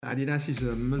Adidas is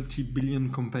a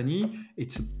multi-billion company.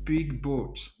 It's a big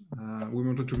boat. We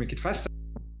wanted to make it faster.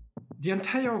 The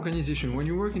entire organization, when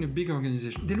you work in a big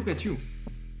organization, they look at you.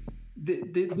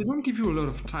 They don't give you a lot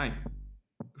of time.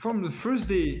 From the first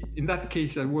day, in that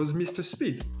case, I was Mr.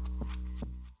 Speed.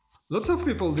 Lots of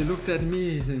people, they looked at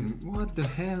me saying, what the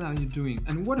hell are you doing?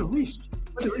 And what a risk.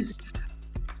 What a risk.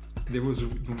 There was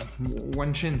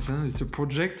one chance. It's a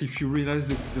project. If you realize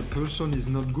that the person is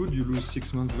not good, you lose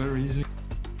 6 months very easily.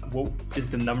 What is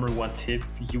the number one tip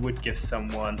you would give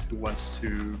someone who wants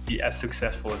to be as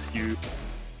successful as you?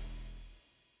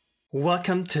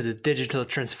 Welcome to the Digital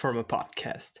Transformer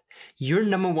Podcast, your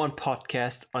number one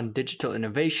podcast on digital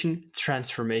innovation,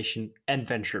 transformation, and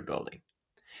venture building.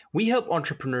 We help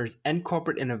entrepreneurs and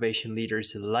corporate innovation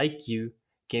leaders like you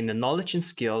gain the knowledge and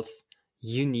skills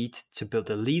you need to build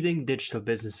the leading digital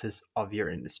businesses of your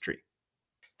industry.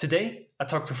 Today, I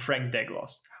talked to Franck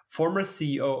Denglos, former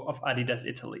CEO of Adidas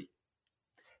Italy.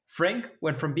 Franck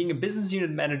went from being a business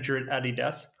unit manager at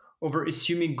Adidas over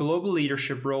assuming global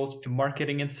leadership roles in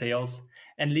marketing and sales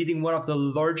and leading one of the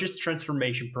largest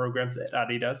transformation programs at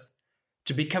Adidas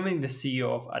to becoming the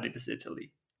CEO of Adidas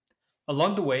Italy.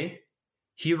 Along the way,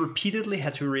 he repeatedly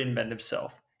had to reinvent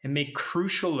himself and make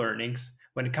crucial learnings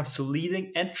when it comes to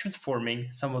leading and transforming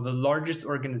some of the largest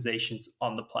organizations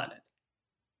on the planet.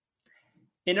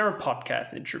 In our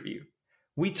podcast interview,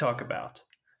 we talk about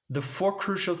the 4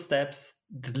 crucial steps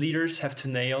that leaders have to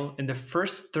nail in the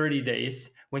first 30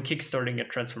 days when kickstarting a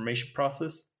transformation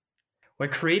process, why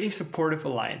creating supportive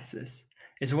alliances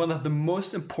is one of the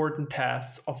most important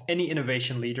tasks of any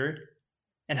innovation leader,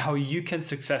 and how you can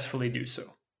successfully do so,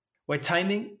 why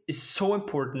timing is so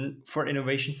important for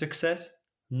innovation success,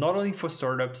 not only for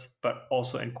startups, but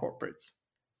also in corporates.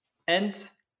 And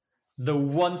the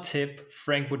one tip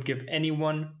Franck would give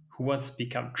anyone who wants to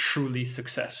become truly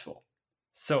successful.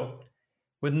 So,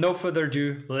 with no further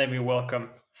ado, let me welcome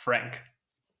Franck.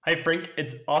 Hi, Franck.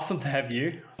 It's awesome to have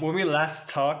you. When we last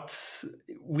talked,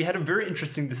 we had a very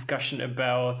interesting discussion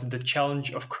about the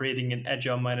challenge of creating an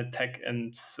agile-minded tech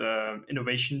and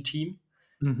innovation team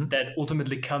that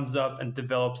ultimately comes up and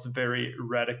develops very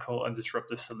radical and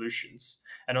disruptive solutions.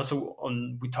 And also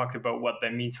we talked about what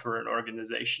that means for an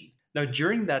organization. Now,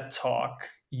 during that talk,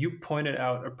 you pointed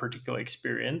out a particular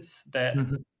experience that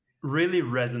really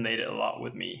resonated a lot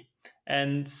with me.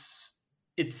 And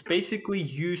it's basically,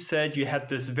 you said you had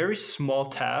this very small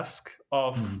task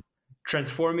of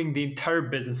transforming the entire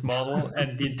business model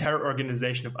and the entire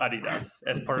organization of Adidas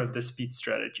as part of the speed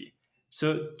strategy.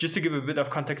 So just to give a bit of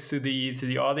context to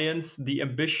the audience, the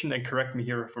ambition, and correct me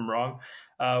here if I'm wrong,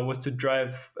 was to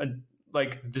drive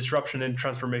disruption and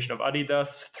transformation of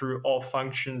Adidas through all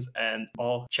functions and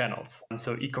all channels.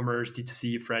 So e-commerce,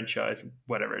 D2C, franchise,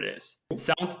 whatever it is. It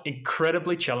sounds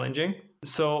incredibly challenging.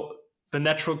 So the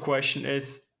natural question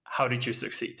is, how did you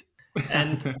succeed?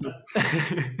 And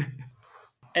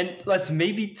and let's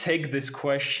maybe take this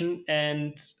question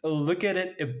and look at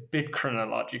it a bit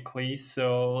chronologically.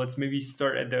 So let's maybe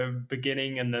start at the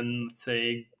beginning and then, let's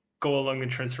say, go along the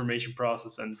transformation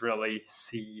process and really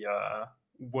see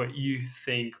what you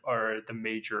think are the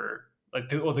major,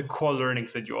 the core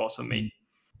learnings that you also made.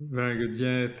 Very good.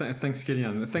 Yeah. Thanks,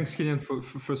 Killian. Thanks, Killian,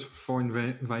 for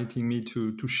inviting me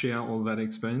to share all that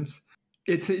experience.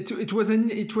 It was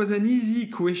an easy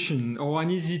question or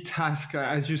an easy task,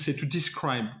 as you say, to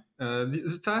describe.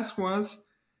 The task was,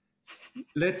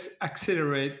 let's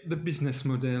accelerate the business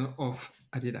model of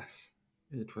Adidas.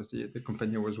 It was the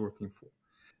company I was working for.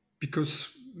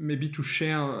 Because maybe to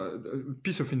share a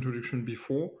piece of introduction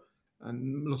before,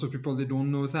 and lots of people, they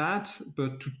don't know that,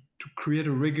 but to create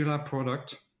a regular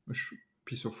product, a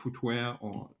piece of footwear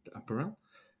or apparel,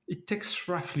 it takes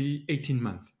roughly 18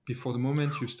 months before the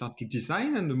moment you start to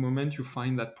design and the moment you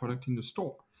find that product in the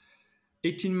store.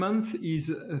 18 months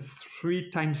is 3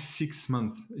 times 6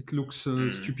 months. It looks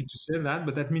stupid to say that,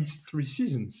 but that means 3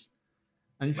 seasons.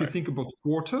 And if you think about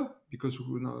quarter, because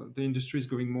the industry is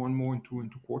going more and more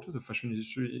into quarters, the fashion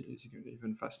industry is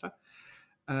even faster,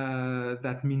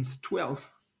 that means 12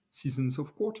 seasons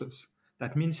of quarters.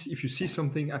 That means if you see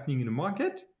something happening in the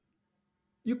market,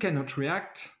 you cannot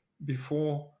react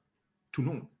before too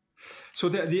long. So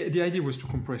the idea was to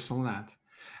compress all that.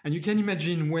 And you can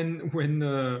imagine when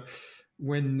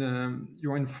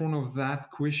you're in front of that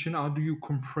question, how do you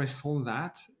compress all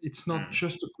that? It's not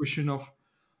just a question of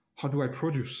how do I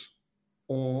produce,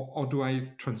 or how do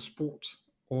I transport,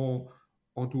 or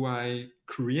do I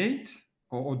create,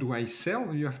 or do I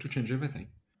sell? You have to change everything.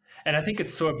 And I think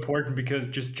it's so important because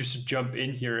just to jump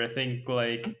in here, I think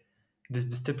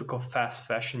this typical fast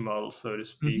fashion model, so to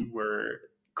speak, where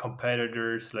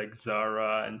competitors like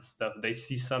Zara and stuff, they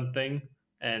see something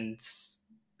and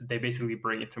they basically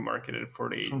bring it to market in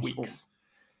 48 Transform. weeks.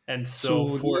 And so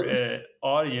So for an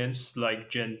audience like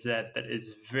Gen Z that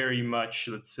is very much,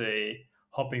 let's say,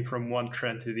 hopping from one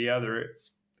trend to the other,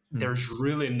 there's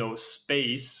really no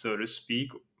space, so to speak,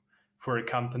 for a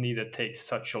company that takes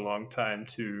such a long time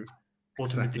to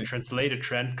ultimately translate a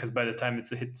trend, because by the time it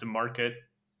hits the market,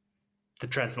 the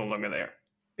trend's no longer there.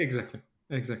 Exactly.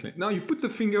 Now you put the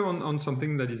finger on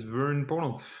something that is very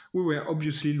important. We were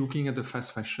obviously looking at the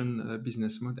fast fashion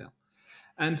business model.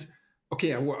 And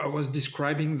okay, I was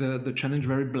describing the challenge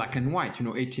very black and white,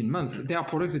 18 months. There are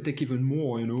products that take even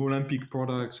more, Olympic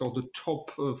products or the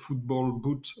top football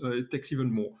boot, it takes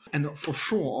even more. And for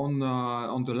sure,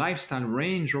 on the lifestyle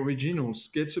range, originals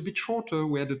gets a bit shorter.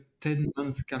 We had a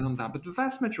 10-month calendar, but the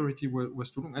vast majority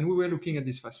was too long. And we were looking at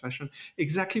this fast fashion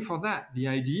exactly for that. The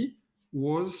idea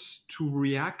was to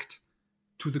react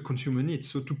to the consumer needs.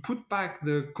 So to put back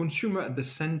the consumer at the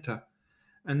center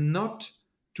and not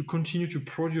to continue to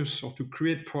produce or to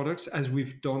create products as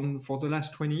we've done for the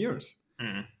last 20 years.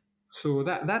 So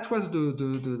that was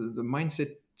the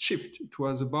mindset shift. It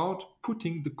was about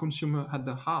putting the consumer at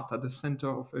the heart, at the center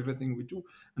of everything we do.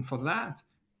 And for that,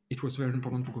 it was very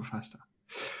important to go faster.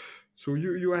 So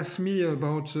you asked me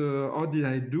about how did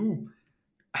I do?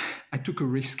 I took a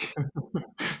risk.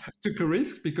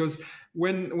 Because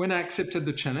when I accepted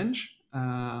the challenge,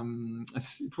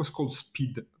 it was called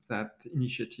SPEED, that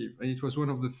initiative. And it was one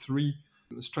of the 3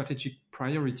 strategic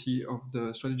priority of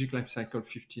the strategic life cycle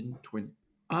 15-20.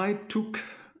 I took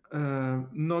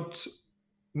not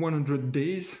 100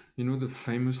 days, the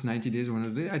famous 90 days,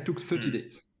 100 days. I took 30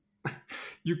 days.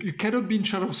 You cannot be in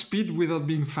charge of speed without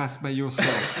being fast by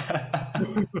yourself.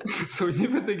 So in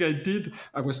everything I did,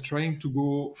 I was trying to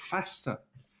go faster.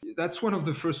 That's one of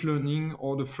the first learning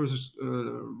or the first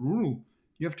rule.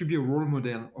 You have to be a role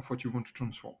model of what you want to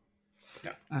transform.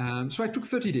 Yeah. So I took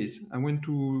 30 days. I went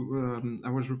to, I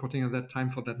was reporting at that time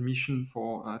for that mission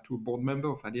to a board member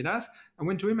of Adidas. I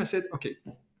went to him, I said, okay,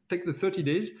 take the 30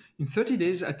 days. In 30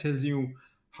 days, I tell you,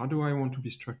 how do I want to be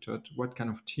structured? What kind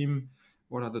of team?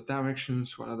 What are the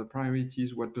directions? What are the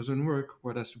priorities? What doesn't work?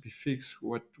 What has to be fixed?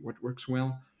 What works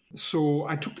well? So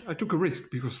I took a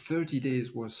risk because 30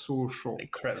 days was so short,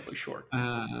 incredibly short.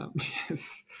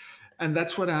 Yes, and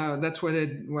that's what I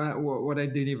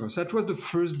deliver. So that was the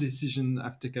first decision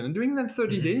I've taken. And during that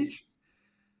 30 days,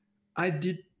 I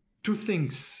did 2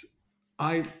 things.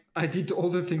 I did all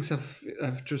the things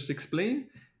I've just explained.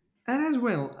 And as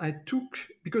well, I took,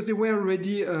 because they were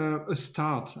already a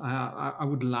start. I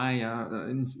would lie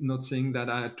in not saying that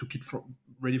I took it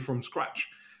ready from scratch.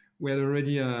 We had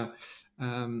already a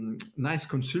nice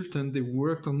consultant. They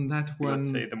worked on that one.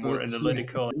 Let's say the more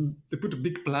analytical. They put a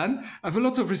big plan. I have a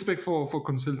lot of respect for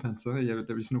consultants. Yeah,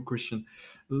 there is no question.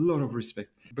 A lot of respect.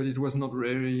 But it was not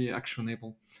very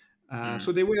actionable.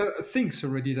 So there were things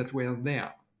already that were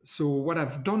there. So what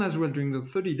I've done as well during the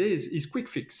 30 days is quick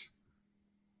fix.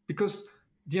 Because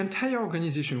the entire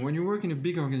organization, when you work in a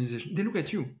big organization, they look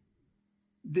at you.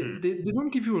 They don't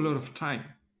give you a lot of time.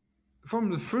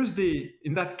 From the first day,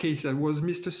 in that case, I was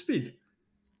Mr. Speed.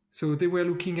 So there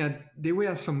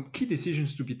were some key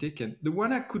decisions to be taken. The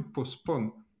one I could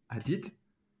postpone, I did.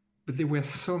 But there were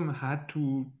some had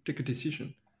to take a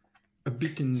decision, a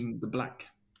bit in the black.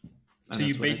 So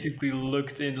you basically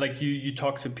looked in, like you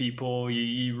talk to people,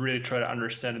 you really try to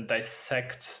understand and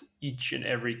dissect each and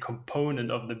every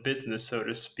component of the business, so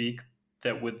to speak,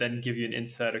 that would then give you an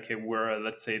insight, okay, where are,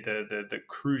 let's say, the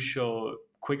crucial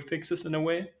quick fixes in a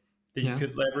way that you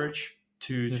could leverage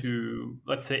to,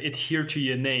 let's say, adhere to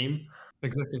your name.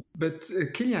 Exactly. But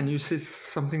Kilian, you say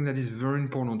something that is very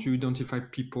important. You identify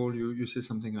people, you say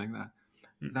something like that.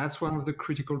 That's one of the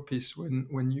critical pieces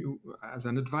when you, as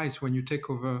an advice, when you take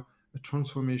over a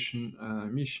transformation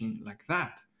mission like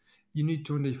that, you need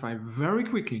to identify very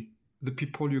quickly the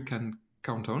people you can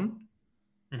count on,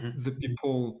 the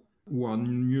people who are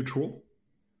neutral,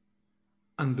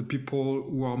 and the people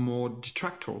who are more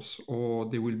detractors, or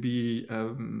they will be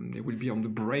on the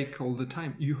break all the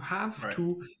time. You have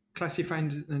to classify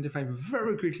and identify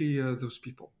very quickly those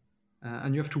people,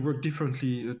 and you have to work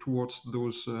differently towards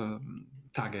those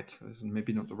targets.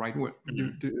 Maybe not the right word,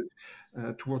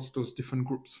 towards those different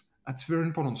groups. That's very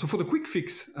important. So for the quick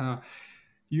fix,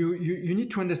 you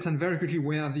need to understand very quickly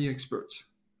where are the experts,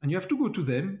 and you have to go to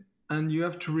them, and you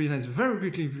have to realize very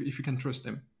quickly if you can trust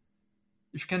them.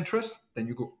 If you can trust, then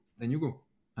you go,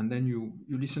 and then you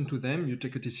listen to them, you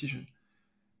take a decision.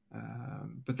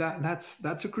 But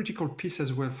that's a critical piece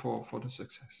as well for the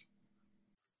success.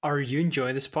 Are you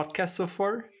enjoying this podcast so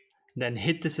far? Then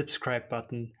hit the subscribe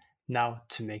button now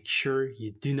to make sure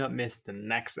you do not miss the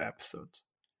next episode.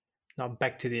 Now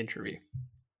back to the interview.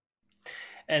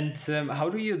 And how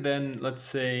do you then, let's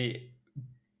say,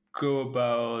 go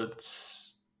about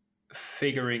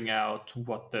figuring out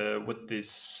what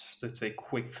this, let's say,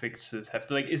 quick fixes have?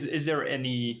 Like, is there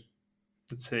any,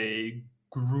 let's say,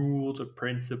 rules or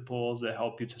principles that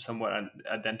help you to somewhat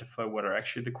identify what are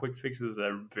actually the quick fixes that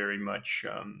are very much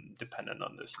dependent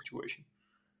on the situation?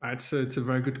 It's a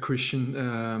very good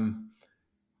question.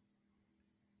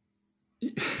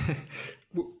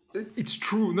 It's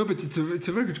true, no, but it's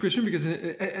a very good question because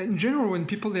in general, when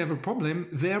people they have a problem,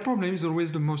 their problem is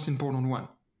always the most important one.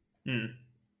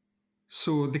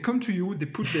 So they come to you, they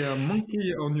put their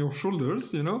monkey on your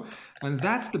shoulders, and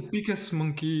that's the biggest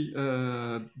monkey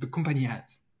the company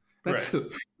has. That's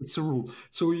a rule.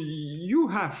 So you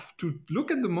have to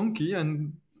look at the monkey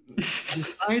and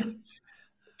decide,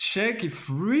 check if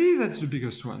really that's the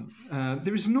biggest one.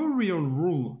 There is no real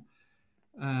rule.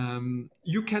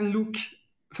 You can look,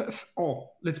 or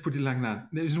let's put it like that.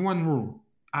 There is one rule: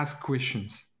 ask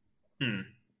questions,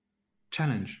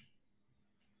 challenge,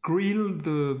 grill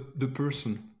the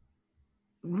person.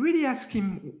 Really ask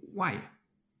him why.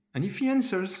 And if he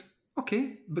answers,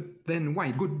 okay, but then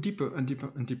why? Go deeper and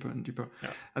deeper and deeper and deeper. Yeah.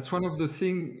 That's one of the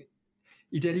things,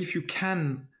 ideally, if you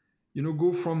can,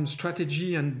 go from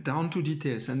strategy and down to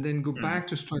details, and then go back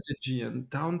to strategy and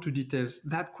down to details.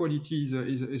 That quality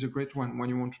is a great one when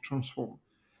you want to transform.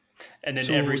 And then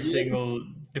every single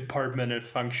department and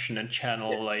function and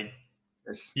channel,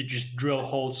 you just drill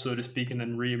holes, so to speak, and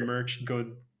then re-emerge, go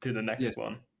to the next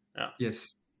one. Yeah.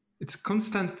 Yes. It's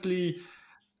constantly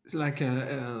like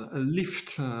a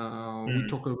lift. We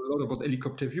talk a lot about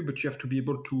helicopter view, but you have to be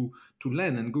able to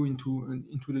land and go into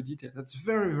the detail. That's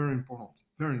very, very important.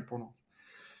 Very important.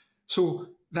 So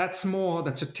that's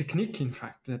a technique, in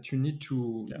fact, that you need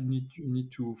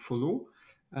to follow,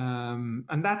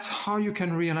 and that's how you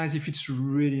can realize if it's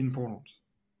really important.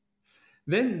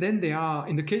 Then they are,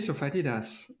 in the case of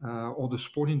Adidas or the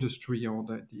sport industry or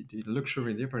the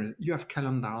luxury department, you have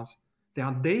calendars. There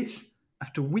are dates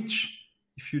after which,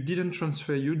 if you didn't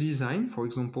transfer your design, for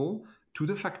example, to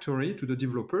the factory, to the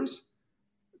developers,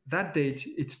 that date,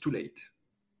 it's too late.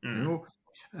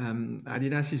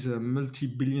 Adidas is a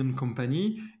multi-billion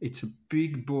company. It's a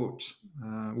big boat.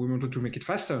 We wanted to make it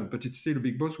faster, but it's still a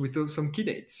big boat with some key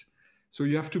dates. So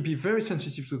you have to be very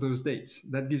sensitive to those dates.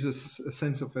 That gives us a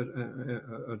sense of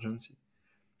urgency.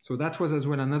 So that was as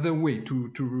well another way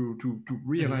to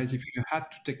realize if you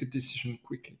had to take a decision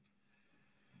quickly.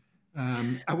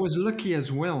 I was lucky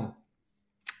as well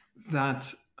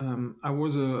that I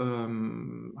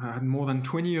had more than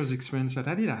 20 years experience at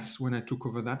Adidas when I took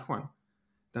over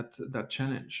that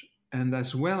challenge. And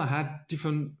as well, I had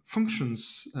different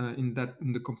functions in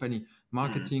the company: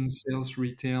 marketing, sales,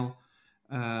 retail.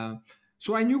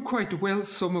 So I knew quite well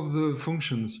some of the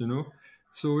functions,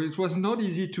 So it was not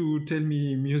easy to tell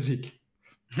me music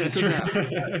because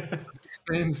I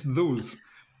experienced those.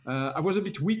 I was a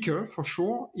bit weaker for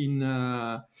sure in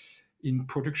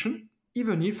production,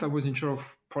 even if I was in charge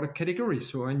of product category.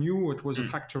 So I knew what was a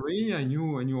factory. I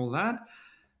knew all that.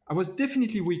 I was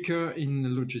definitely weaker in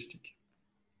logistic.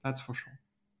 That's for sure.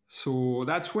 So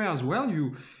that's where as well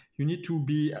you need to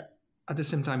be at the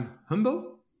same time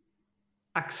humble,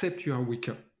 accept you are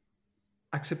weaker,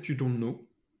 accept you don't know.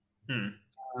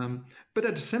 But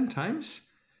at the same time,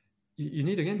 you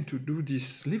need again to do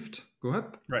this lift, go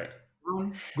up,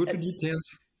 down, go to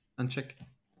details and check.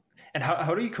 And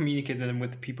how do you communicate them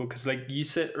with the people? Because like you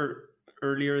said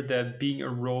earlier, that being a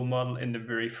role model in the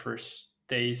very first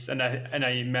days, and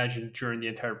I imagine during the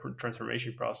entire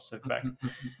transformation process, in fact,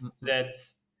 that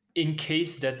in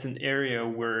case that's an area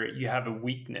where you have a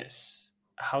weakness,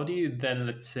 how do you then,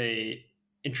 let's say,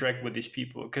 interact with these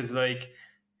people? Because like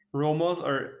role models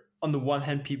are, on the one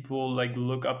hand, people like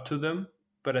look up to them,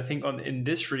 but I think in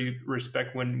this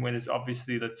respect, when it's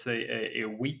obviously, let's say, a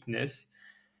weakness,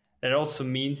 that also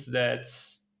means that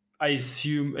I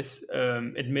assume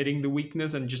admitting the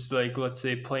weakness and just like, let's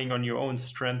say, playing on your own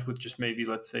strength with just maybe,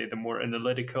 let's say, the more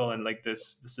analytical and like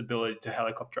this ability to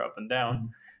helicopter up and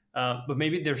down. But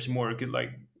maybe there's more.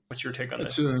 Like, what's your take on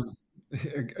this?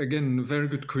 Again, a very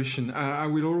good question. I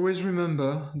will always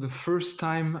remember the first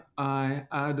time I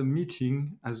had a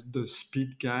meeting as the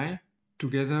speed guy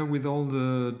together with all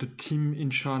the team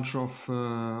in charge of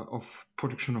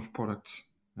production of products.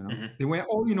 They were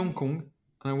all in Hong Kong.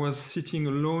 I was sitting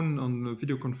alone on a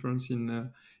video conference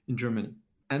in Germany.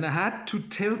 And I had to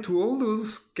tell to all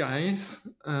those guys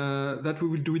that we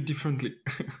will do it differently.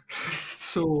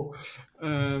 So,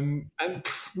 and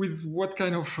with what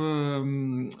kind of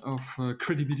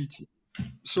credibility?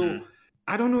 So,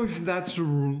 I don't know if that's a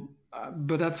rule,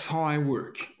 but that's how I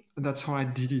work. That's how I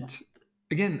did it.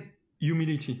 Again,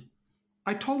 humility.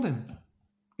 I told them,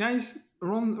 guys,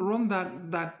 run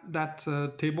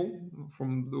that table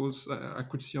from those I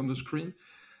could see on the screen.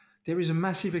 There is a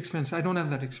massive expense. I don't have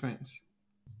that expense.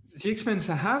 The expense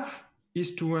I have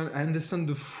is to understand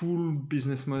the full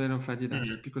business model of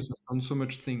Adidas because I've done so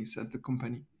much things at the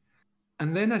company.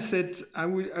 And then I said, I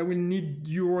will need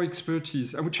your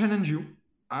expertise. I will challenge you.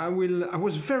 I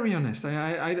was very honest.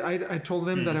 I told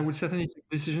them that I will certainly take a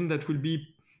decision that will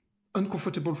be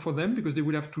uncomfortable for them because they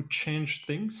will have to change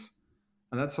things.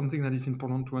 And that's something that is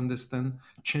important to understand.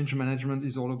 Change management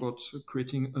is all about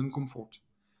creating uncomfort.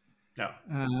 Yeah.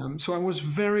 So I was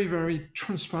very, very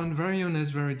transparent, very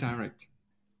honest, very direct.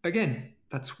 Again,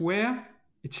 that's where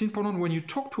it's important when you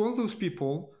talk to all those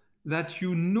people that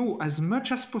you know as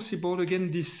much as possible. Again,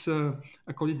 this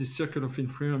I call it the circle of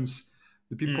influence.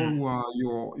 The people who are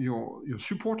your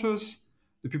supporters,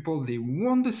 the people they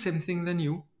want the same thing than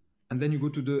you, and then you go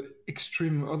to the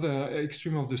other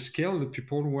extreme of the scale, the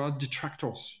people who are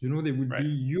detractors. You know, they will be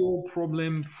your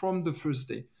problem from the first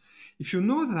day. If you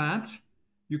know that,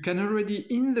 you can already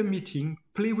in the meeting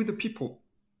play with the people,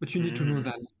 but you need to know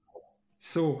that.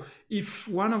 So if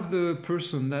one of the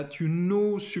person that you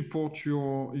know support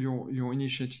your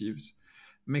initiatives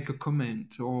make a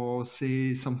comment or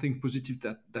say something positive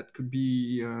that could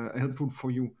be helpful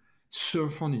for you,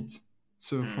 surf on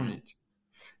it.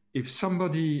 If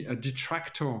somebody, a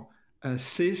detractor,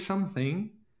 says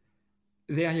something,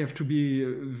 there you have to be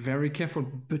very careful,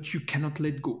 but you cannot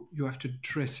let go. You have to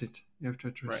address it.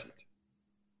 It.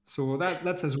 So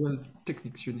that's as well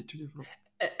techniques you need to develop.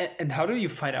 And how do you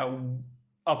find out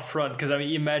upfront? Because I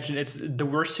mean, imagine it's the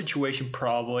worst situation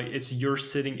probably is you're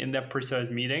sitting in that precise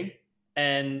meeting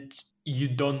and you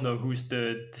don't know who's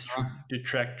the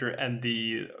detractor and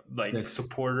the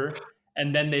supporter.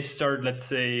 And then they start, let's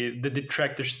say, the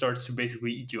detractor starts to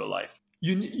basically eat you alive.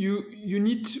 You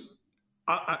need to,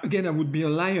 again, I would be a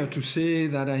liar to say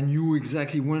that I knew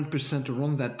exactly 1%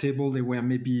 around that table. They were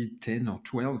maybe 10 or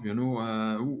 12,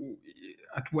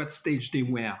 at what stage they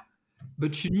were.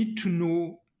 But you need to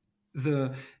know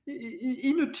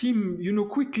in a team, you know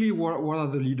quickly what are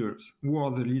the leaders, who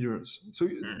are the leaders. So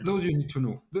those you need to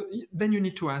know. Then you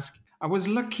need to ask. I was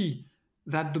lucky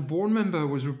that the board member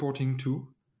was reporting to,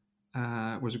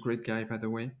 was a great guy, by the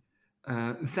way.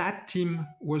 That team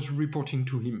was reporting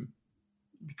to him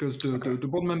because the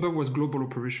board member was global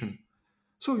operation.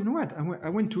 So you know what? I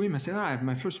went to him. I said, I have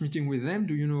my first meeting with them.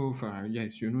 Do you know?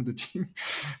 Yes, you know the team.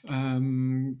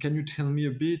 Can you tell me a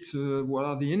bit what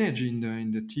are the energy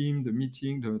in the team, the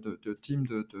meeting, the team,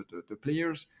 the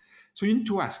players? So you need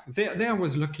to ask. There I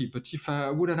was lucky, but if I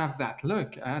wouldn't have that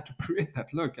luck, I had to create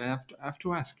that luck. I have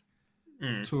to ask.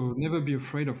 So never be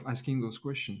afraid of asking those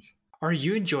questions. Are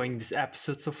you enjoying this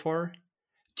episode so far?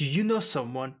 Do you know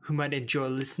someone who might enjoy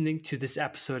listening to this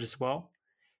episode as well?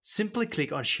 Simply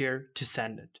click on share to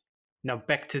send it. Now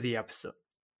back to the episode.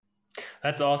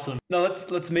 That's awesome. Now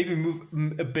let's maybe move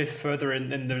a bit further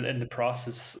in the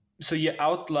process. So you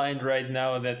outlined right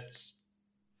now that,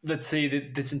 let's say,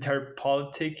 that this entire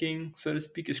politicking, so to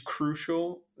speak, is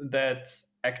crucial, that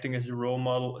acting as a role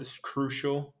model is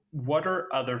crucial. What are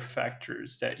other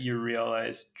factors that you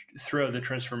realized throughout the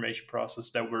transformation process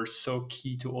that were so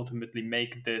key to ultimately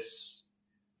make this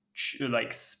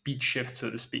speed shift,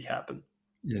 so to speak, happen?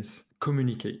 Yes,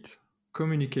 communicate.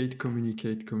 Repeat.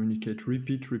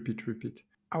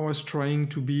 I was trying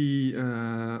to be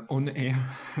on air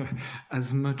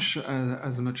as much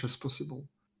as possible,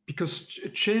 because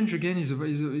change again is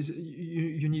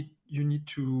you need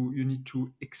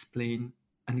to explain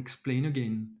and explain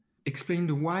again, explain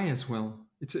the why as well.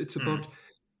 It's about,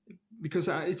 because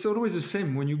it's always the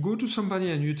same when you go to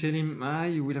somebody and you tell him,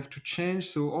 you will have to change,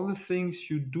 so all the things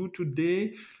you do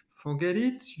today, forget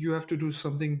it, you have to do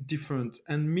something different.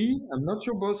 And me, I'm not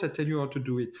your boss, I tell you how to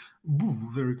do it. Boo,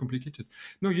 very complicated.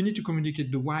 No, you need to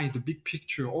communicate the why, the big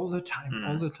picture all the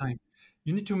time.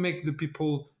 You need to make the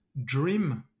people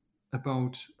dream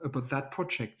about that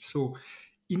project. So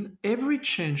in every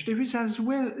change, there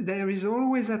is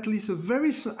always at least a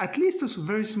very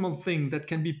small thing that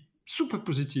can be super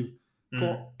positive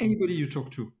for anybody you talk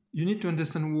to. You need to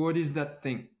understand what is that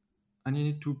thing, and you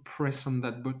need to press on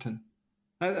that button.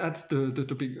 That's the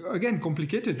topic. Again,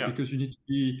 complicated, because you need to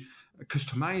be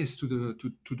customized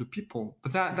to the people.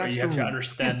 But that's you have to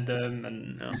understand them,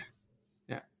 and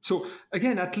So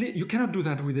again, at least you cannot do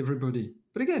that with everybody.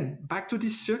 But again, back to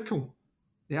this circle.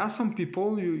 There are some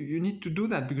people you need to do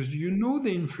that because you know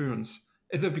the influence,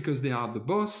 either because they are the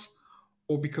boss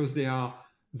or because they are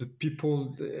the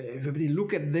people, everybody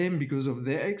look at them because of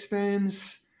their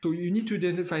expense. So you need to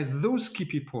identify those key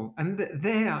people. And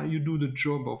there you do the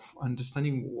job of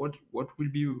understanding what will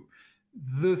be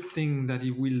the thing that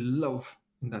he will love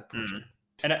in that project.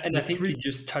 And I think you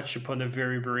just touched upon a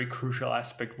very, very crucial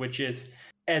aspect, which is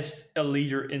as a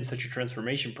leader in such a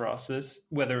transformation process,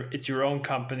 whether it's your own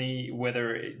company,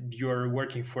 whether you're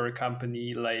working for a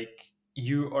company, like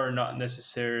you are not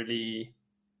necessarily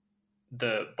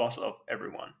the boss of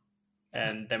everyone.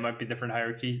 And there might be different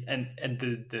hierarchies, and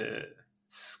the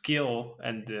skill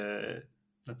and the,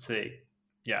 let's say,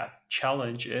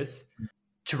 challenge is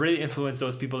to really influence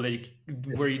those people that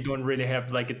where you don't really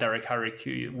have like a direct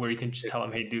hierarchy where you can just tell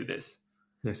them, hey, do this.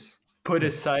 Yes. Put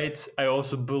aside, I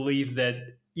also believe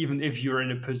that even if you're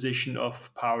in a position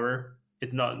of power,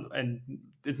 it's not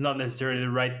necessarily the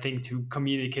right thing to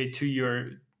communicate to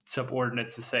your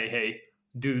subordinates to say, hey,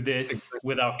 do this,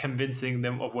 without convincing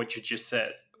them of what you just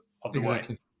said. Of the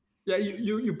Exactly. why. Yeah,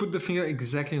 you put the finger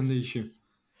exactly on the issue.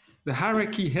 The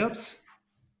hierarchy helps,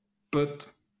 but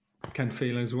can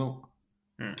fail as well.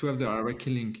 To have the hierarchy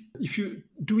link. If you're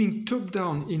doing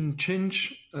top-down in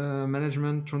change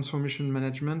management, transformation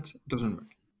management, doesn't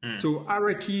work. So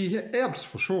hierarchy helps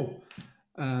for sure.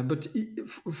 But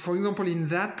for example, in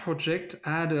that project, I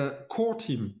had a core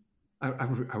team. I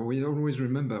will always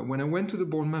remember when I went to the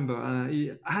board member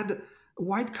and I had a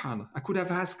white card. I could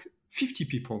have asked 50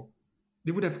 people.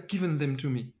 They would have given them to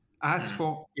me. I asked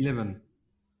for 11.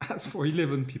 I asked for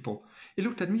 11 people. He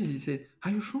looked at me and he said,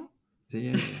 "Are you sure?" I said,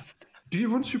 yeah. Do you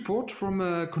want support from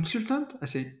a consultant? I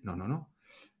say, no.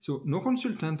 So no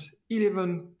consultant,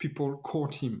 11 people, core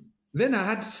team. Then I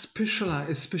had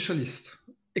specialists,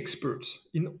 experts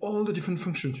in all the different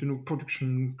functions,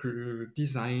 production,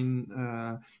 design,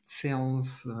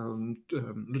 sales,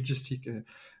 logistic.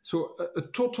 So a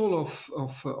total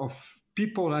of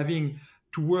people having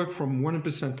to work from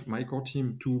 100% of my core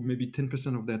team to maybe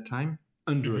 10% of their time,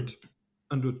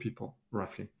 100 people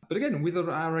roughly. But again, with a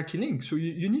hierarchy link, so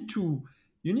you need to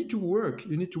work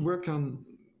on,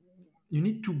 you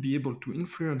need to be able to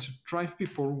influence, drive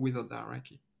people without the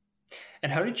hierarchy.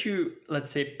 And how did you,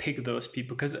 let's say, pick those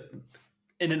people? Because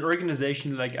in an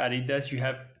organization like Adidas, you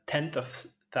have tens of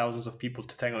thousands of people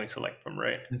to technically select from,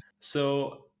 right? Yes.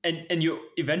 So, and you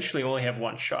eventually only have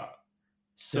one shot.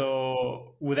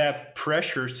 So with that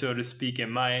pressure, so to speak, in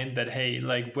mind, that, hey,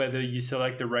 like whether you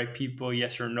select the right people,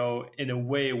 yes or no, in a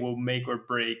way will make or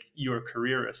break your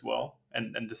career as well,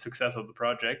 and the success of the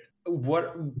project.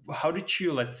 How did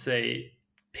you, let's say,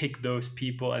 pick those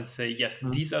people and say, yes,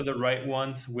 these are the right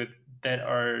ones that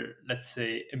are, let's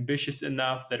say, ambitious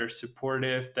enough, that are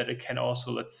supportive, that it can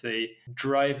also, let's say,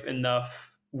 drive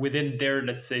enough within their,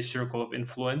 let's say, circle of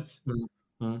influence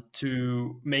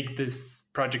to make this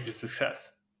project a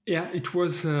success? Yeah, it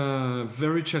was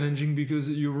very challenging because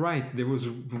you're right. There was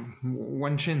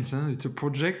one chance. It's a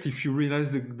project. If you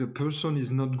realize the person is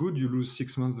not good, you lose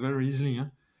 6 months very easily.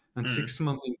 And 6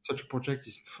 months in such a project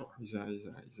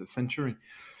is a century.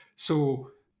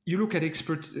 So you look at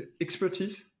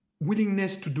expertise,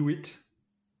 willingness to do it.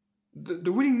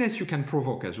 The willingness you can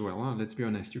provoke as well. Let's be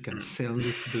honest. You can sell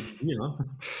the deal,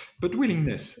 but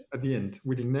willingness at the end.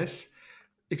 Willingness,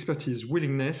 expertise,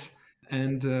 willingness,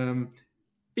 and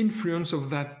influence of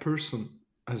that person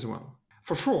as well.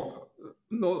 For sure.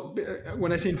 No,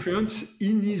 when I say influence,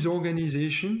 in his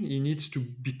organization, he needs to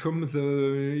become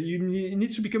the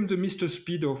Mr.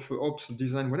 Speed of ops,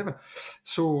 design, whatever.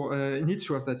 So he needs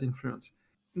to have that influence.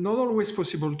 Not always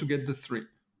possible to get the three.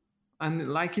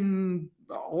 And like in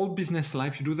all business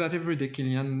life, you do that every day,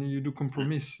 Kilian. You do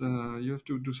compromise. You have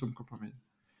to do some compromise.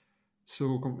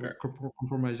 So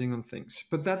compromising on things.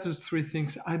 But that's the three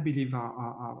things I believe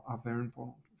are very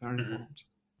important. Very important.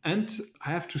 And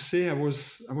I have to say, I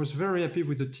was very happy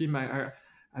with the team. I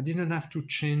didn't have to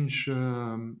change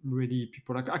really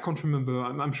people. I can't remember.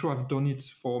 I'm sure I've done it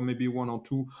for maybe one or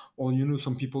two, or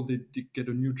some people they get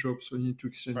a new job, so you need to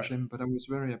exchange them. But I was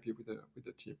very happy with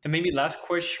the team. And maybe last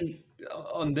question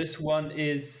on this one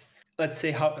is, let's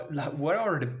say, what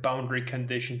are the boundary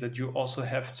conditions that you also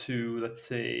have to, let's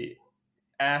say,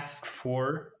 ask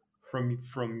for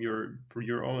from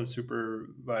your own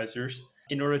supervisors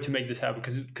in order to make this happen?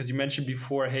 Because you mentioned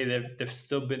before, hey, they've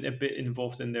still been a bit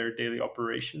involved in their daily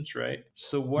operations, right?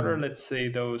 So what are, let's say,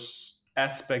 those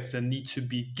aspects that need to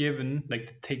be given, like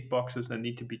the tick boxes that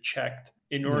need to be checked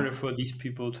in order for these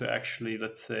people to actually,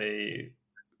 let's say,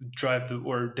 drive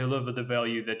or deliver the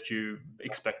value that you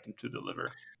expect them to deliver?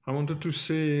 I wanted to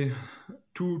say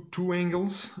two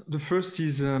angles. The first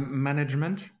is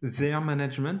management, their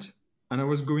management. And I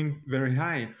was going very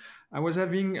high. I was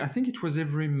having, I think it was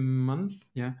every month.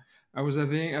 Yeah. I was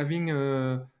having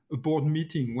a board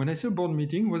meeting. When I say board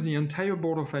meeting, it was the entire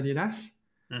board of Adidas.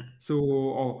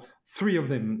 So, three of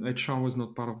them. HR was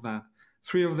not part of that.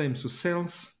 Three of them. So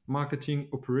sales, marketing,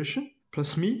 operation.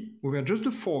 plus me. We were just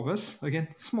the four of us. Again,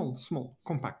 small,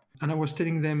 compact. And I was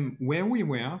telling them where we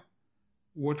were,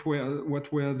 what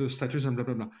were the status, and blah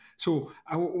blah blah. So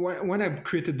when I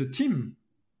created the team,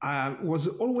 I was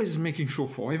always making sure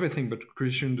for everything, but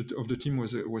creation of the team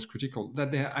was critical,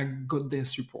 that I got their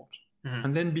support. Mm-hmm.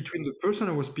 And then between the person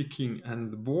I was picking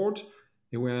and the board,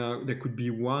 there could be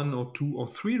 1 or 2 or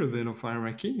 3 level of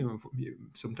hierarchy,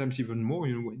 sometimes even more,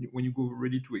 when you go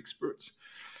really to experts,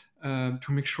 to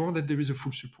make sure that there is a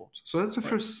full support. So that's the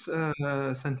first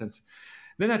sentence.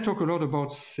 Then I talk a lot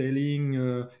about selling,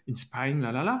 inspiring,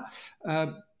 I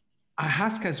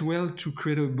ask as well to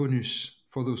create a bonus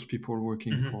for those people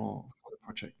working for the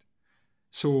project.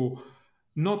 So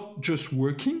not just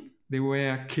working, they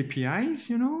were KPIs,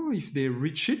 if they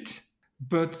reach it,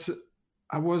 but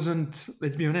I wasn't,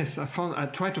 let's be honest, I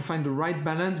tried to find the right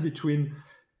balance between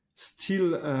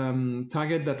still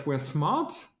targets that were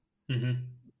smart,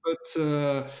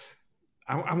 but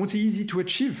I want it easy to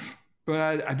achieve.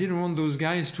 But I didn't want those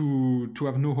guys to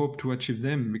have no hope to achieve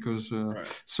them, because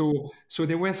so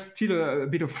there was still a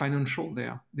bit of financial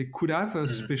there. They could have a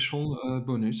special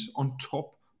bonus on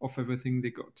top of everything they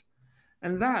got,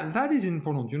 and that is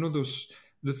important.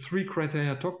 The 3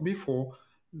 criteria I talked before.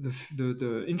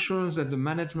 The insurance that the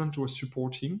management was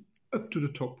supporting up to the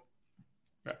top,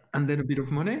 and then a bit of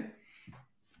money.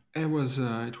 It was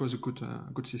a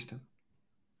good system.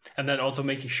 And then also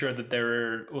making sure that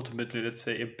they're ultimately, let's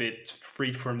say, a bit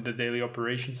freed from the daily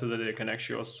operation, so that they can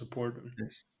actually also support them.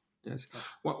 Yes.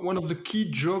 One of the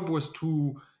key job was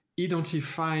to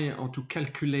identify or to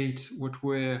calculate what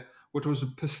was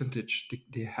the percentage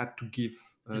they had to give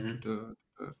to the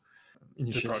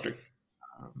initiative. The project.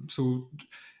 So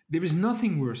there is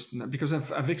nothing worse because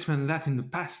I've explained that in the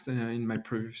past in my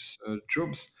previous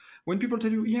jobs. When people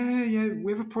tell you, we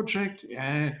have a project,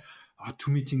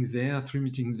 2 meetings there, 3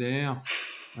 meetings there.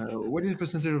 What is the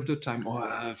percentage of the time?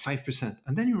 5%.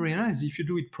 And then you realize if you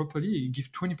do it properly, you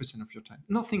give 20% of your time.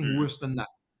 Nothing worse than that.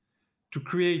 To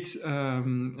create,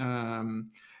 to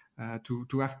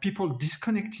have people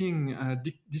disconnecting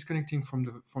from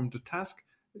the task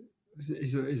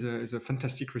is a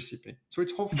fantastic recipe. So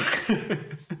it's hopeful.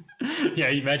 Yeah,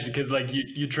 imagine, because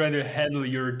you try to handle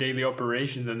your daily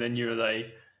operations, and then you're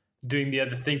doing the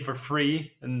other thing for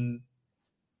free, and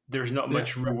there's not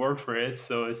much reward for it.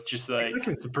 So it's just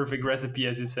exactly. It's a perfect recipe,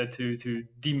 as you said, to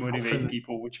demotivate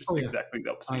people, which is exactly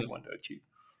the opposite you want to achieve.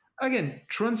 Again,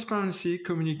 transparency,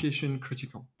 communication,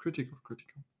 critical.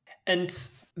 And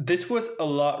this was a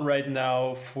lot right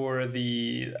now for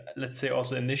the, let's say,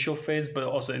 also initial phase, but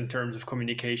also in terms of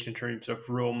communication, in terms of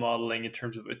role modeling, in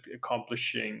terms of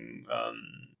accomplishing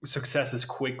successes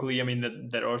quickly. I mean,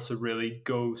 that also really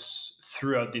goes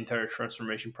throughout the entire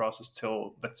transformation process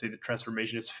till, let's say, the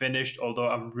transformation is finished. Although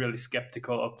I'm really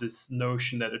skeptical of this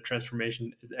notion that a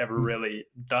transformation is ever really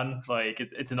done.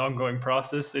 It's an ongoing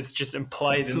process. It's just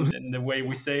implied in the way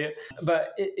we say it.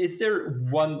 But is there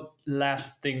one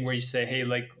last thing where you say, hey,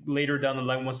 later down the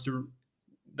line,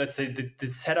 let's say the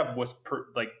setup was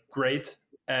great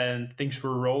and things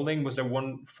were rolling, was there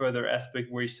one further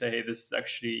aspect where you say, hey, this is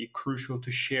actually crucial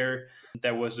to share,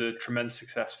 that was a tremendous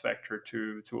success factor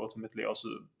to ultimately also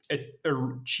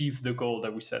achieve the goal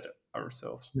that we set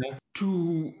ourselves?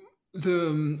 To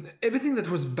everything that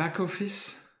was back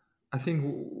office, I think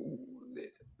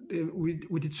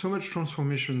we did so much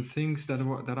transformation things that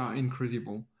are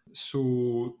incredible.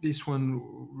 So this one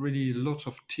really lots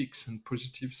of ticks and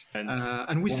positives,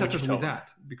 and we started with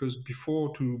that, because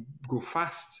before, to go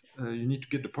fast, you need to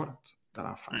get the product that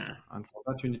are faster, and for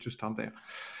that you need to start there.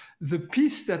 The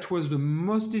piece that was the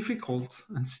most difficult,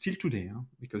 and still today,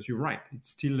 because you're right,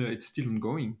 it's still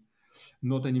ongoing,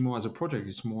 not anymore as a project,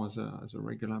 it's more as a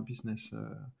regular business,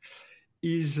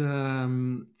 is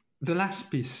the last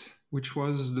piece, which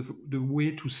was the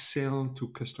way to sell to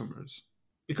customers.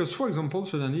 Because, for example,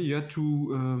 suddenly you had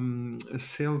to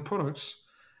sell products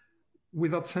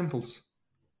without samples.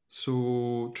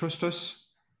 So trust us,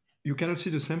 you cannot see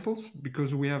the samples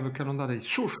because we have a calendar that is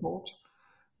so short.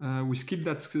 We skip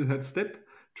that step.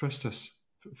 Trust us.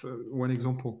 For one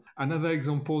example. Another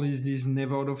example is this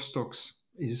never out of stocks.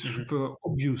 It's super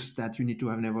obvious that you need to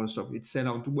have never out of stock. It sell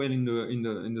out well in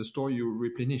the store. You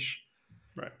replenish.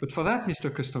 Right. But for that, Mr.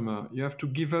 Customer, you have to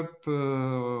give up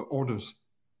orders.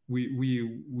 We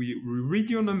read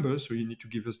your numbers, so you need to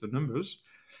give us the numbers.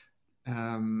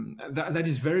 That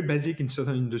is very basic in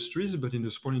certain industries, but in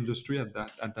the sport industry at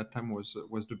that time was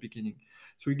the beginning.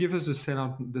 So you give us the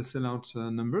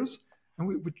sellout numbers, and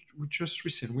we just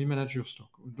resell. We manage your stock.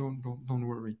 Don't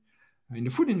worry. In the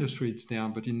food industry, it's there,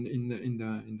 but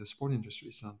in the sport industry,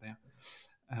 it's not there.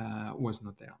 Was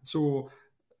not there. So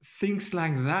things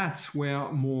like that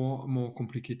were more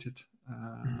complicated.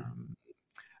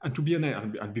 And to be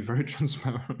honest, I'll be very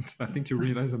transparent. I think you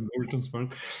realize I'm very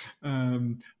transparent.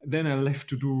 Then I left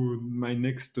to do my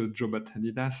next job at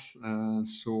Adidas,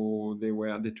 so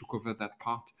they took over that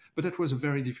part. But that was a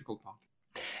very difficult part.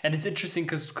 And it's interesting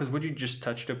because what you just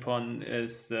touched upon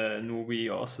is and what we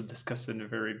also discussed in the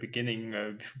very beginning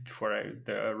before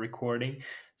the recording.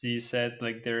 So you said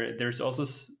like there's also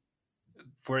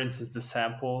for instance, the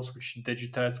samples which you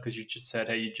digitize, because you just said,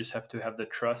 hey, you just have to have the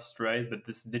trust, right? But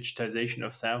this digitization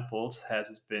of samples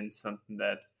has been something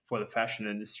that for the fashion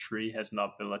industry has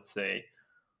not been, let's say,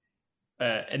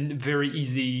 a very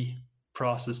easy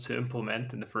process to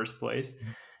implement in the first place.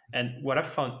 And what I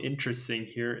found interesting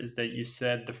here is that you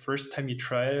said the first time you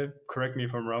tried it, correct me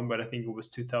if I'm wrong, but I think it was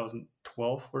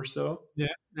 2012 or so. Yeah,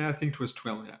 I think it was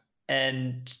 12, yeah.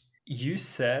 And you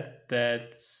said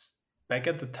that back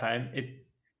at the time, it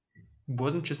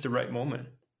wasn't just the right moment.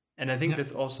 And I think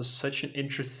that's also such an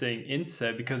interesting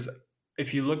insight, because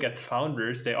if you look at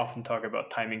founders, they often talk about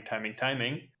timing.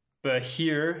 But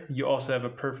here you also have a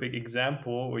perfect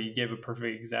example, or you gave a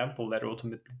perfect example that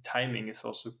ultimately timing is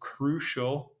also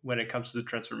crucial when it comes to the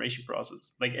transformation process.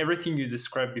 Like everything you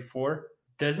described before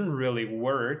doesn't really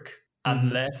work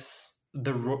unless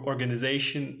the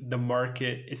organization, the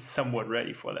market is somewhat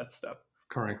ready for that stuff.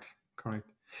 Correct.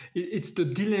 It's the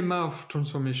dilemma of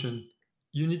transformation.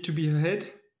 You need to be ahead,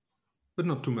 but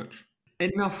not too much.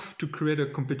 Enough to create a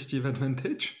competitive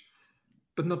advantage,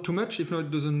 but not too much. If not,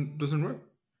 it doesn't work.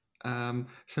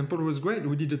 Sample was great.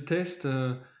 We did a test.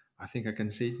 I think I can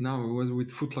say it now. It was with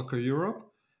Foot Locker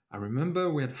Europe. I remember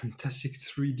we had fantastic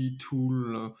 3D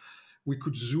tool. We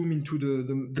could zoom into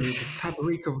the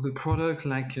fabric of the product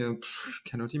like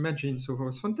cannot imagine. So it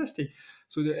was fantastic.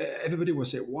 So everybody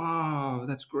was saying, "Wow,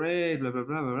 that's great!" Blah blah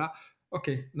blah blah blah.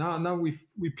 Okay, now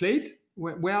we played.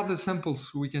 Where are the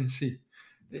samples we can see?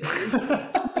 It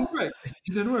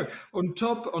didn't work. On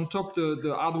top,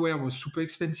 the hardware was super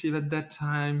expensive at that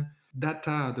time.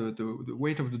 Data, the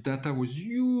weight of the data was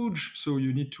huge, so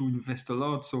you need to invest a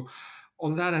lot. So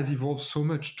all that has evolved so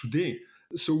much today.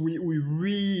 So we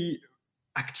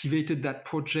reactivated that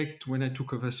project when I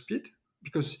took over Speed,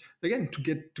 because again, to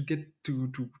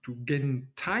gain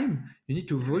time, you need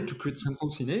to avoid to create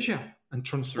samples in Asia and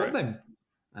transport them.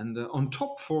 And on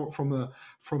top, from a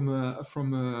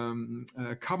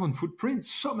carbon footprint,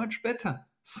 so much better.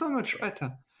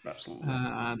 Absolutely.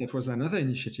 That was another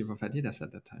initiative of Adidas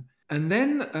at that time. And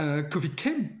then COVID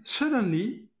came.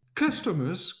 Suddenly,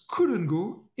 customers couldn't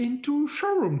go into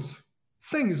showrooms.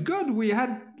 Thanks God, we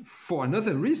had, for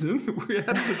another reason, we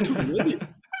had the tool ready.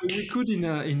 We could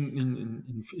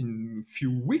in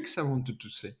few weeks, I wanted to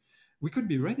say, we could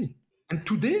be ready. And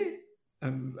today,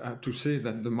 to say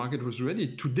that the market was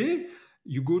ready. Today,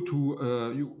 you go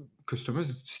to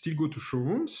customers still go to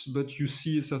showrooms, but you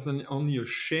see certainly only a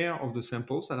share of the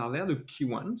samples that are there, the key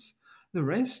ones. The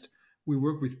rest, we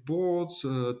work with boards,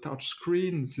 touch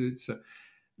screens. It's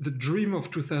the dream of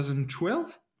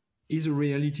 2012 is a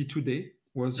reality today.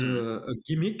 Was a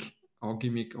gimmick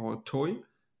or a toy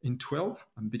in 12.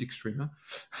 I'm a bit extreme,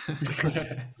 huh?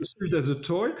 Perceived as a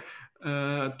toy.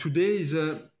 Today is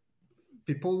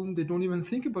people, they don't even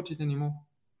think about it anymore.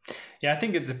 Yeah, I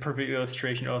think it's a perfect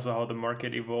illustration also how the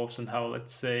market evolves and how,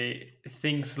 let's say,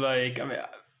 things like, I mean,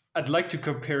 I'd like to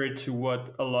compare it to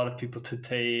what a lot of people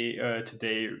today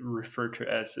refer to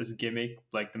as gimmick,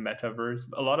 like the metaverse.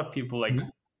 A lot of people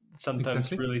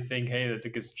sometimes really think, hey,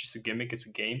 it's just a gimmick, it's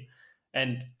a game.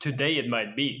 And today it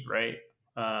might be, right?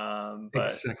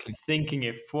 But thinking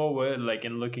it forward, like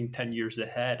and looking 10 years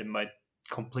ahead, it might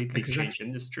completely change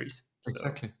industries. So.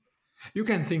 Exactly. You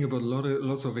can think about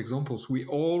lots of examples. We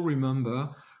all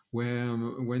remember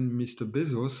when Mr.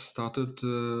 Bezos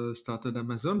started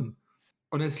Amazon.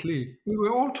 Honestly, we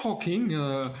were all talking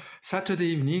Saturday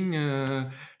evening,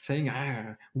 saying,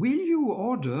 "Will you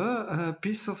order a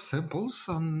piece of samples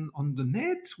on the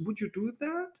net? Would you do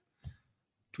that?"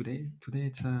 Today,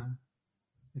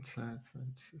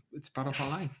 it's part of our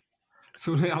life.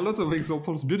 So there are lots of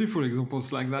examples, beautiful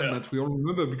examples like that we all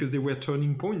remember because they were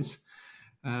turning points.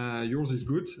 Yours is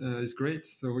good, is great.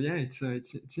 So yeah,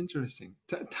 it's interesting.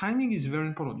 Timing is very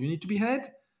important. You need to be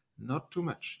ahead, not too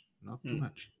much.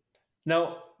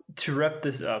 Now, to wrap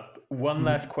this up, one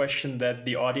last question that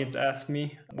the audience asked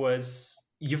me was: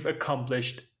 you've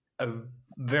accomplished a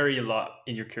very lot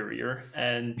in your career,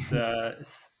 and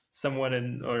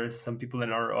someone or some people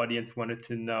in our audience wanted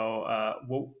to know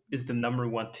what is the number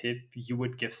one tip you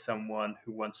would give someone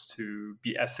who wants to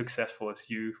be as successful as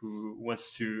you, who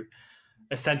wants to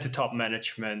ascend to top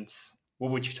management.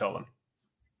 What would you tell them?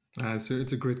 So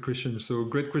it's a great question. So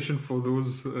great question for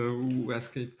those who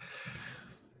ask it.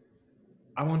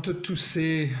 I wanted to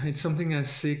say it's something I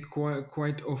say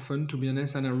quite often, to be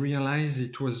honest, and I realized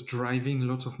it was driving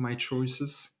lots of my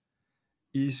choices.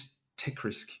 Is take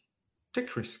risk.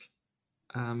 Take risk.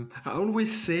 I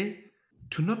always say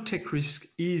to not take risk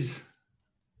is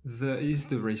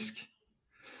the risk.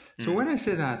 So when I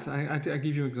say that, I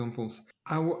give you examples.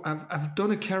 I've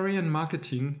done a career in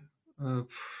marketing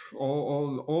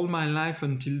all my life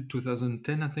until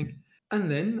 2010, I think. And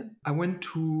then I went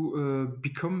to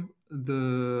become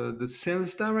the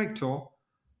sales director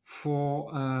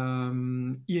for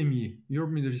EMEA,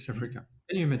 Europe, Middle East, Africa.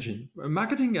 Can you imagine? A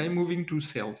marketing guy moving to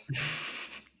sales.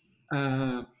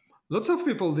 Uh, Lots of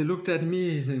people, they looked at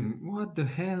me saying, what the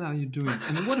hell are you doing?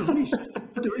 And what a risk.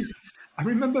 What a risk. I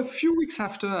remember a few weeks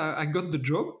after I got the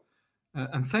job,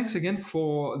 and thanks again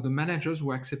for the managers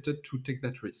who accepted to take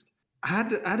that risk. I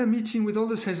had a meeting with all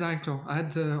the sales director. I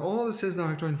had all the sales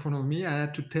director in front of me. I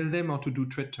had to tell them how to do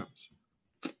trade terms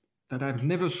that I've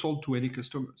never sold to any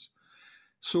customers.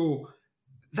 So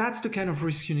that's the kind of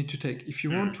risk you need to take. If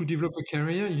you want to develop a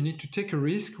career, you need to take a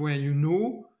risk where you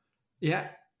know, yeah,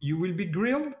 you will be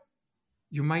grilled,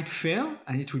 you might fail,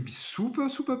 and it will be super,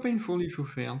 super painful if you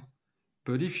fail.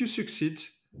 But if you succeed,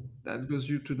 that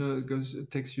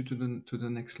takes you to the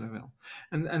next level.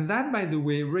 And that, by the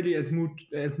way, really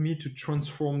helped me to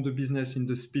transform the business in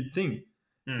the speed thing.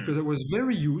 Because I was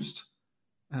very used,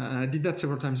 I did that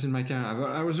several times in my career.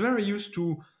 I was very used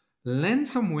to land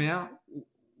somewhere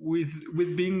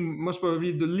with being most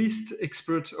probably the least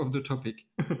expert of the topic.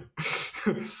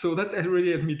 So that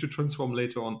really helped me to transform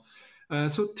later on.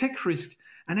 So take risk.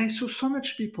 And I saw so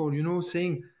much people,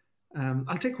 saying,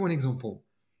 I'll take one example.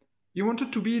 You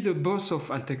wanted to be the boss of,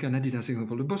 I'll take an Adidas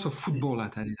example, the boss of football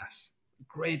at Adidas.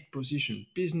 Great position,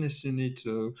 business unit,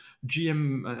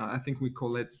 GM, I think we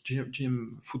call it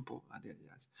GM football at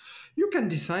Adidas. You can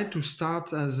decide to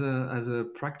start as a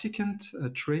practicant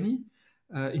trainee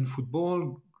in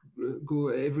football, go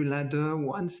every ladder,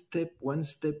 one step. I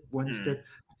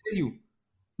tell you,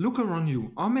 look around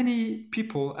you. How many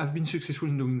people have been successful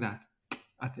in doing that?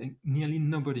 I think nearly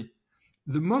nobody.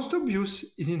 The most obvious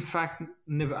is in fact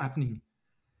never happening.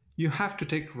 You have to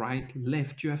take right,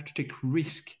 left. You have to take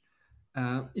risk.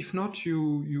 If not,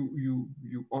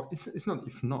 or it's not.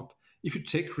 If not, if you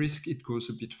take risk, it goes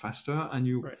a bit faster, and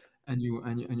you Right. and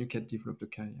you can develop the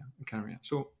career.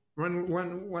 So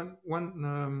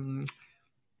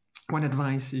one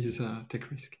advice is take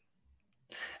risk.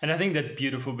 And I think that's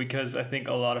beautiful because I think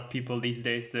a lot of people these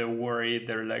days, they're worried.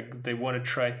 They're like, they want to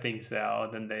try things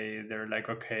out, and they're like,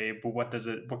 okay, but what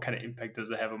kind of impact does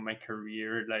it have on my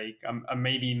career? Like, I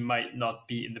maybe might not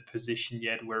be in the position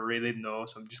yet where I really know,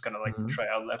 so I'm just gonna like Mhm. try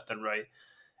out left and right.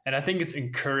 And I think it's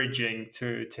encouraging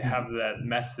to have that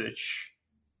message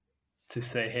to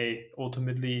say, hey,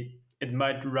 ultimately, it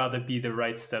might rather be the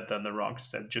right step than the wrong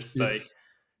step. Just like Yes,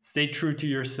 stay true to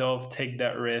yourself, take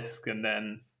that risk, and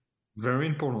then very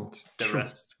important. the True.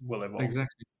 rest will evolve.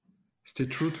 Exactly. Stay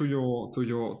true to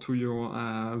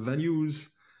your values.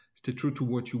 Stay true to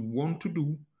what you want to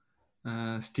do.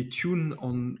 Stay tuned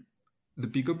on the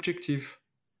big objective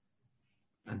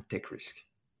and take risk.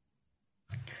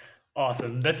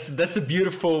 Awesome. That's a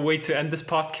beautiful way to end this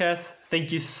podcast. Thank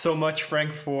you so much,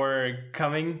 Frank, for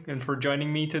coming and for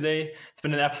joining me today. It's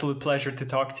been an absolute pleasure to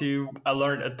talk to you. I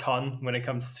learned a ton when it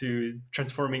comes to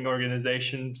transforming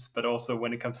organizations, but also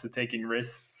when it comes to taking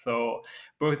risks. So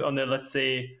both on the, let's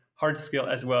say, hard skill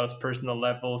as well as personal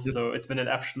level. Yes. So it's been an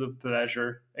absolute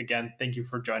pleasure. Again, thank you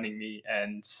for joining me.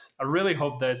 And I really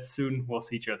hope that soon we'll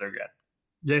see each other again.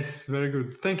 Yes, very good.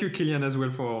 Thank you, Kilian, as well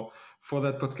for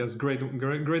that podcast.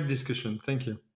 Great discussion. Thank you.